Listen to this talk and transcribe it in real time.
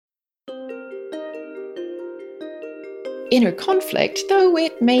Inner conflict, though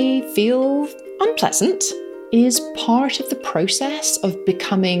it may feel unpleasant, is part of the process of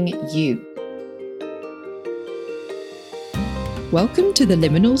becoming you. Welcome to the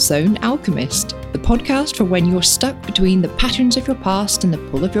Liminal Zone Alchemist, the podcast for when you're stuck between the patterns of your past and the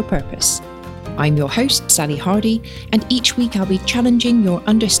pull of your purpose. I'm your host, Sally Hardy, and each week I'll be challenging your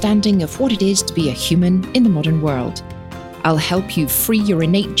understanding of what it is to be a human in the modern world. I'll help you free your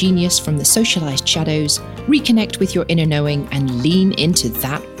innate genius from the socialized shadows, reconnect with your inner knowing, and lean into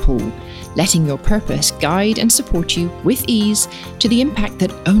that pull, letting your purpose guide and support you with ease to the impact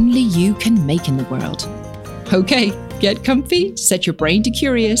that only you can make in the world. Okay, get comfy, set your brain to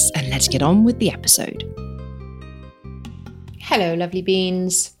curious, and let's get on with the episode. Hello, lovely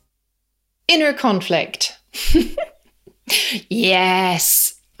beans. Inner conflict.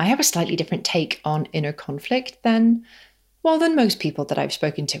 Yes, I have a slightly different take on inner conflict than most people that I've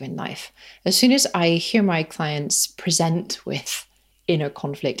spoken to in life. As soon as I hear my clients present with inner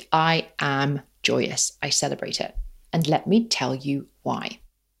conflict, I am joyous. I celebrate it. And let me tell you why.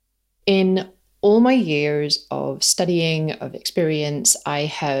 In all my years of studying, of experience, I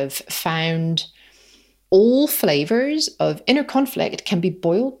have found all flavors of inner conflict can be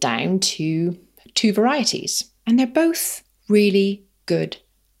boiled down to two varieties. And they're both really good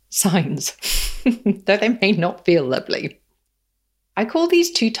signs, though they may not feel lovely. I call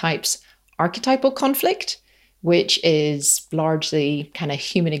these two types archetypal conflict, which is largely kind of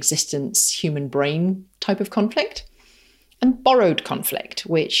human existence, human brain type of conflict, and borrowed conflict,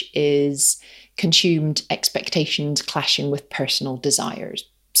 which is consumed expectations clashing with personal desires,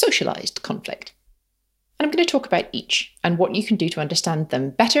 socialized conflict. And I'm going to talk about each and what you can do to understand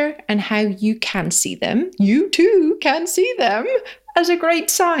them better and how you can see them, you too can see them, as a great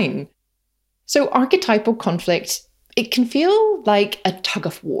sign. So archetypal conflict, it can feel like a tug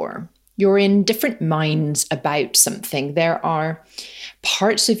of war. You're in different minds about something. There are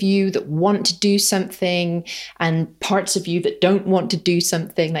parts of you that want to do something and parts of you that don't want to do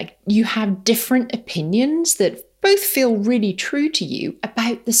something. Like you have different opinions that both feel really true to you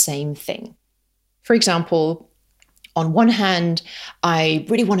about the same thing. For example, on one hand, I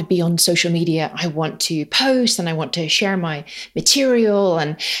really want to be on social media. I want to post and I want to share my material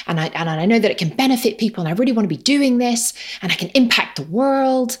and I know that it can benefit people and I really want to be doing this and I can impact the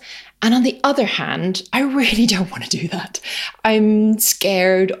world. And on the other hand, I really don't want to do that. I'm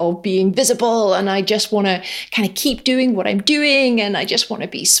scared of being visible and I just want to kind of keep doing what I'm doing and I just want to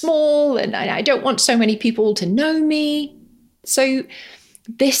be small and I don't want so many people to know me. So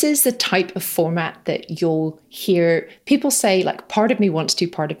this is the type of format that you'll hear people say, like, part of me wants to,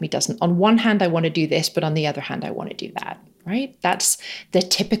 part of me doesn't. On one hand, I want to do this, but on the other hand, I want to do that, right? That's the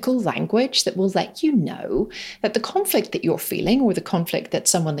typical language that will let you know that the conflict that you're feeling or the conflict that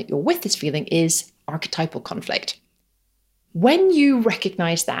someone that you're with is feeling is archetypal conflict. When you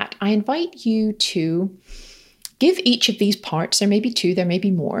recognize that, I invite you to give each of these parts, there may be two, there may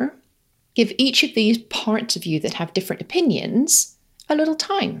be more, give each of these parts of you that have different opinions a little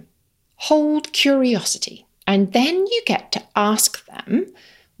time. Hold curiosity. And then you get to ask them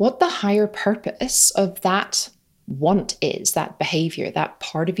what the higher purpose of that want is, that behavior, that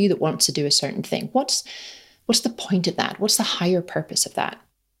part of you that wants to do a certain thing. What's the point of that? What's the higher purpose of that?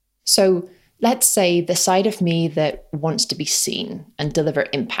 So let's say the side of me that wants to be seen and deliver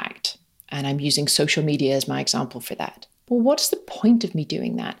impact. And I'm using social media as my example for that. Well, what's the point of me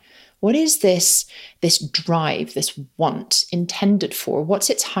doing that? What is this drive, this want intended for?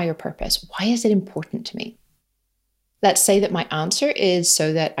 What's its higher purpose? Why is it important to me? Let's say that my answer is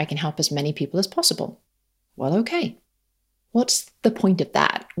so that I can help as many people as possible. Well, okay. What's the point of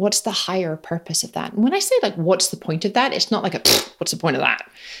that? What's the higher purpose of that? And when I say what's the point of that? It's not like what's the point of that?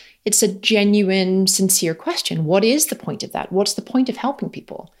 It's a genuine, sincere question. What is the point of that? What's the point of helping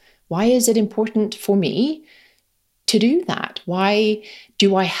people? Why is it important for me to do that? Why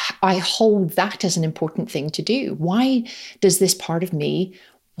do I hold that as an important thing to do? Why does this part of me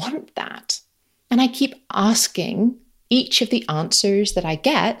want that? And I keep asking each of the answers that I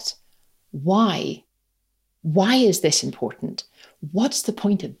get, why? Why is this important? What's the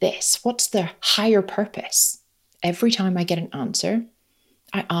point of this? What's the higher purpose? Every time I get an answer,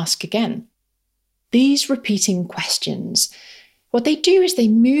 I ask again. These repeating questions, what they do is they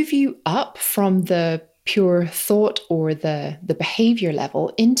move you up from the pure thought or the behavior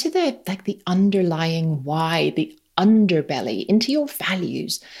level into the underlying why, the underbelly, into your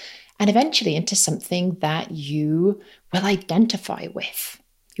values, and eventually into something that you will identify with,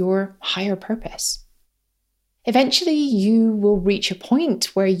 your higher purpose. Eventually, you will reach a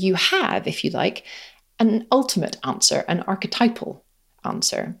point where you have, if you like, an ultimate answer, an archetypal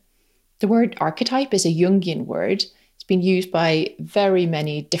answer. The word archetype is a Jungian word, It's been used by very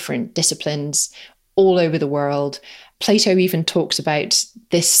many different disciplines all over the world. Plato even talks about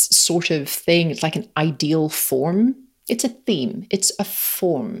this sort of thing. It's like an ideal form. It's a theme, it's a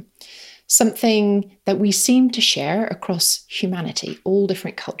form, something that we seem to share across humanity, all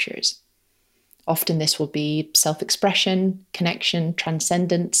different cultures. Often this will be self-expression, connection,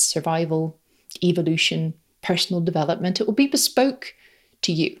 transcendence, survival, evolution, personal development. It will be bespoke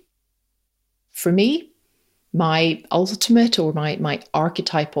to you. For me, my ultimate or my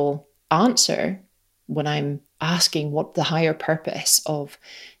archetypal answer when I'm asking what the higher purpose of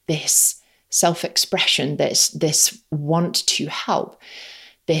this self-expression, this want to help,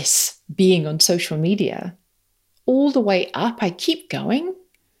 this being on social media, all the way up, I keep going.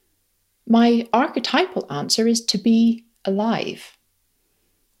 My archetypal answer is to be alive.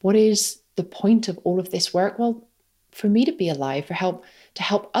 What is the point of all of this work? Well, for me to be alive, to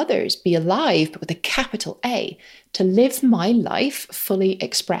help others be alive, but with a capital A, to live my life fully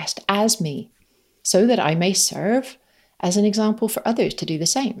expressed as me, so that I may serve as an example for others to do the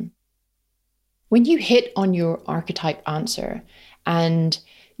same. When you hit on your archetype answer and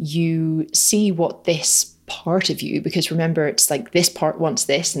you see what this part of you, because remember, it's like this part wants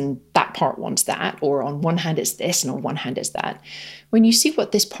this and that part wants that, or on one hand it's this and on one hand it's that. When you see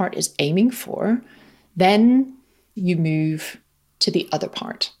what this part is aiming for, then you move to the other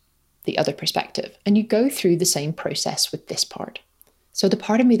part, the other perspective, and you go through the same process with this part. So the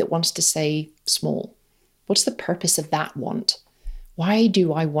part of me that wants to say small, what's the purpose of that want? Why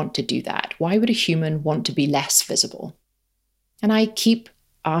do I want to do that? Why would a human want to be less visible? And I keep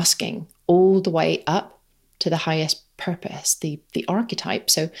asking all the way up to the highest purpose, the archetype.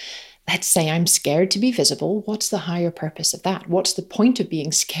 So let's say I'm scared to be visible. What's the higher purpose of that? What's the point of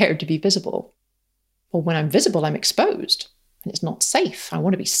being scared to be visible? Well, when I'm visible, I'm exposed and it's not safe. I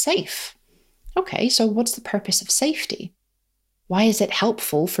want to be safe. Okay, so what's the purpose of safety? Why is it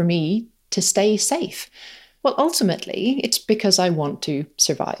helpful for me to stay safe? Well, ultimately, it's because I want to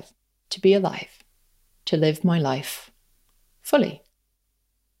survive, to be alive, to live my life fully.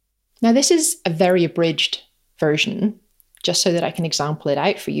 Now, this is a very abridged version, just so that I can example it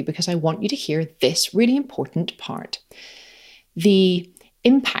out for you, because I want you to hear this really important part. The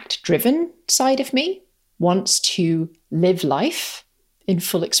impact-driven side of me wants to live life in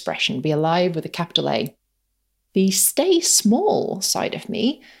full expression, be alive with a capital A. The stay small side of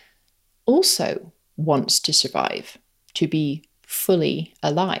me also wants to survive, to be fully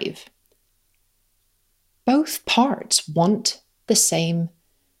alive. Both parts want the same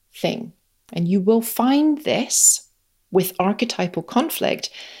thing. And you will find this with archetypal conflict,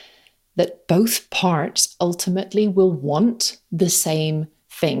 that both parts ultimately will want the same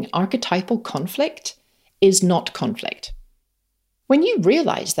thing. Archetypal conflict is not conflict. When you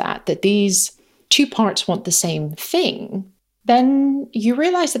realize that these two parts want the same thing, then you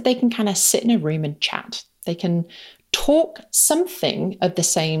realize that they can kind of sit in a room and chat. They can talk something of the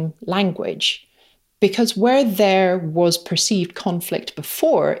same language. Because where there was perceived conflict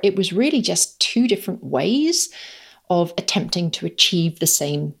before, it was really just two different ways of attempting to achieve the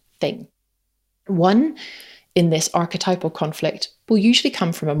same thing. One, in this archetypal conflict, will usually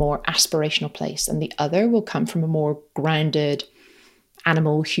come from a more aspirational place, and the other will come from a more grounded,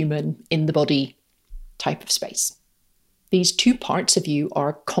 animal, human, in the body type of space. These two parts of you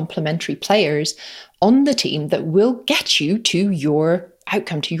are complementary players on the team that will get you to your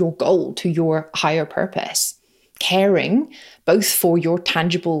outcome, to your goal, to your higher purpose, caring both for your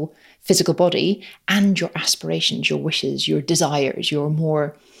tangible physical body and your aspirations, your wishes, your desires, your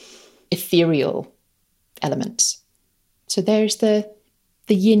more ethereal elements. So there's the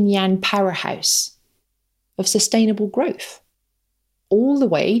yin-yang powerhouse of sustainable growth, all the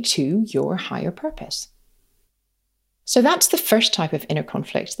way to your higher purpose. So that's the first type of inner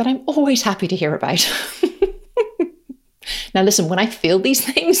conflict that I'm always happy to hear about. Now, listen, when I feel these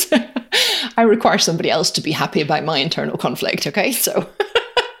things, I require somebody else to be happy about my internal conflict, okay? So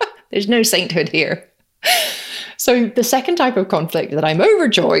there's no sainthood here. So the second type of conflict that I'm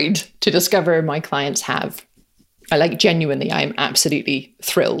overjoyed to discover my clients have, genuinely, I'm absolutely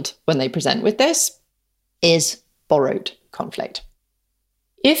thrilled when they present with this, is borrowed conflict.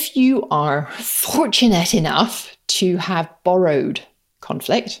 If you are fortunate enough to have borrowed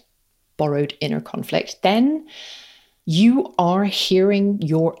conflict, borrowed inner conflict, then you are hearing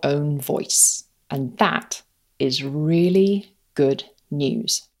your own voice. And that is really good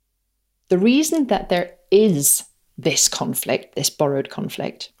news. The reason that there is this conflict, this borrowed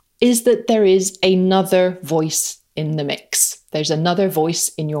conflict, is that there is another voice in the mix. There's another voice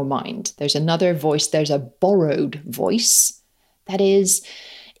in your mind. There's another voice. There's a borrowed voice that is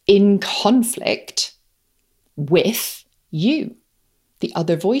in conflict with you. The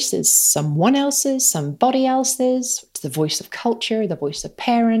other voice is someone else's, somebody else's. It's the voice of culture, the voice of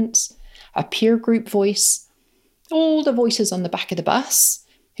parents, a peer group voice, all the voices on the back of the bus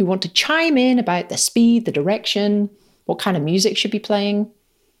who want to chime in about the speed, the direction, what kind of music should be playing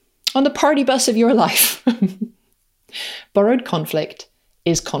on the party bus of your life. Borrowed conflict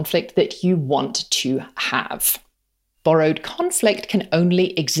is conflict that you want to have. Borrowed conflict can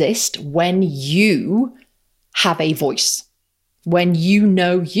only exist when you have a voice, when you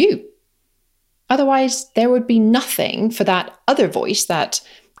know you. Otherwise, there would be nothing for that other voice, that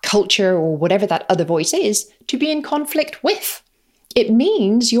culture or whatever that other voice is, to be in conflict with. It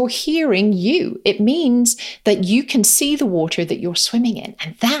means you're hearing you. It means that you can see the water that you're swimming in.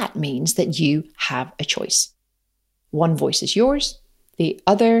 And that means that you have a choice. One voice is yours, the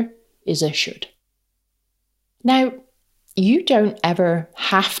other is a should. Now, you don't ever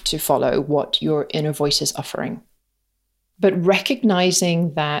have to follow what your inner voice is offering. But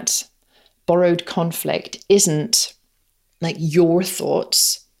recognizing that borrowed conflict isn't like your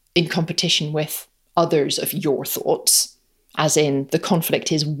thoughts in competition with others of your thoughts, as in the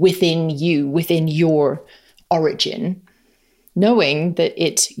conflict is within you, within your origin, knowing that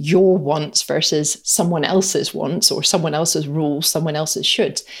it's your wants versus someone else's wants or someone else's rules, someone else's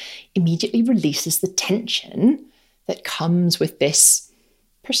shoulds, immediately releases the tension that comes with this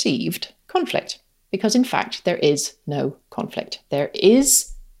perceived conflict. Because in fact, there is no conflict. There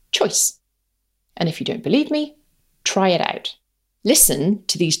is choice. And if you don't believe me, try it out. Listen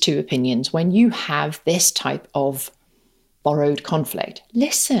to these two opinions when you have this type of borrowed conflict.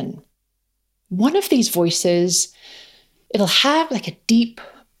 Listen. One of these voices, it'll have like a deep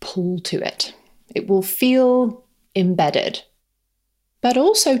pull to it. It will feel embedded. But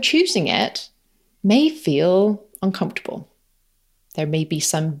also choosing it may feel uncomfortable. There may be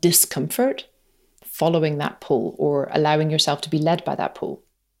some discomfort following that pull or allowing yourself to be led by that pull.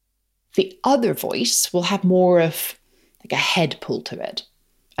 The other voice will have more of like a head pull to it.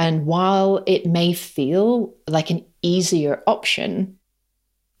 And while it may feel like an easier option,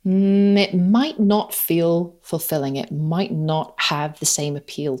 it might not feel fulfilling. It might not have the same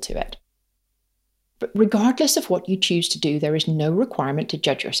appeal to it. But regardless of what you choose to do, there is no requirement to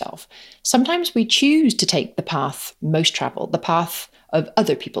judge yourself. Sometimes we choose to take the path most traveled, the path of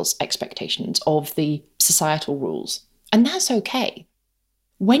other people's expectations, of the societal rules. And that's okay.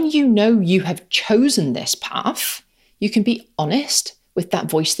 When you know you have chosen this path, you can be honest with that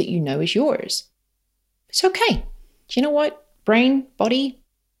voice that you know is yours. It's okay. Do you know what, brain, body?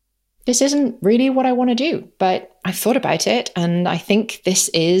 This isn't really what I want to do, but I've thought about it and I think this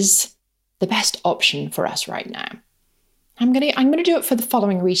is the best option for us right now. I'm going to do it for the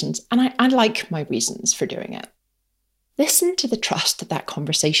following reasons, and I like my reasons for doing it. Listen to the trust that that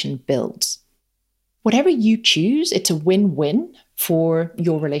conversation builds. Whatever you choose, it's a win-win for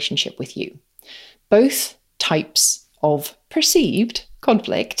your relationship with you. Both types of perceived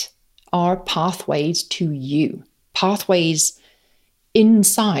conflict are pathways to you, pathways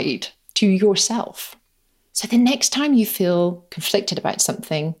inside to yourself. So the next time you feel conflicted about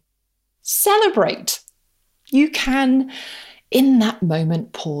something, celebrate. You can, in that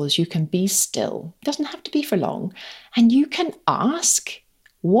moment, pause. You can be still. It doesn't have to be for long. And you can ask,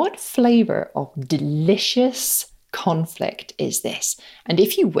 what flavor of delicious conflict is this? And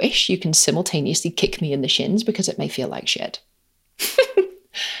if you wish, you can simultaneously kick me in the shins because it may feel like shit.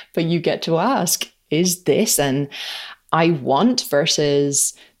 But you get to ask, is this an I want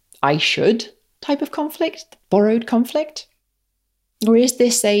versus I should type of conflict, borrowed conflict? Or is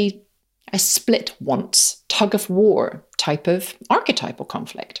this a split wants, tug of war type of archetypal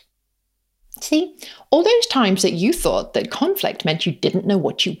conflict? See, all those times that you thought that conflict meant you didn't know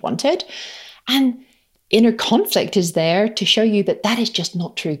what you wanted, and inner conflict is there to show you that that is just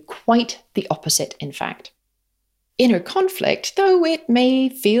not true. Quite the opposite, in fact. Inner conflict, though it may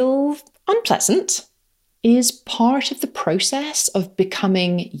feel unpleasant, is part of the process of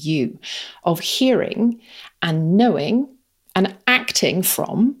becoming you, of hearing and knowing and acting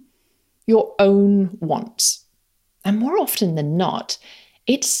from your own wants. And more often than not,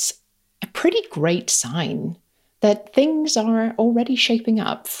 it's a pretty great sign that things are already shaping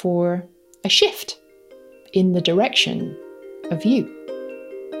up for a shift in the direction of you.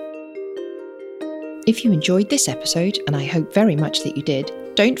 If you enjoyed this episode, and I hope very much that you did,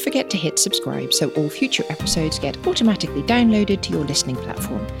 don't forget to hit subscribe so all future episodes get automatically downloaded to your listening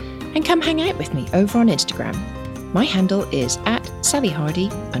platform. And come hang out with me over on Instagram. My handle is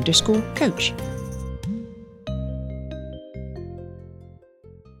 @SallyHardy_coach.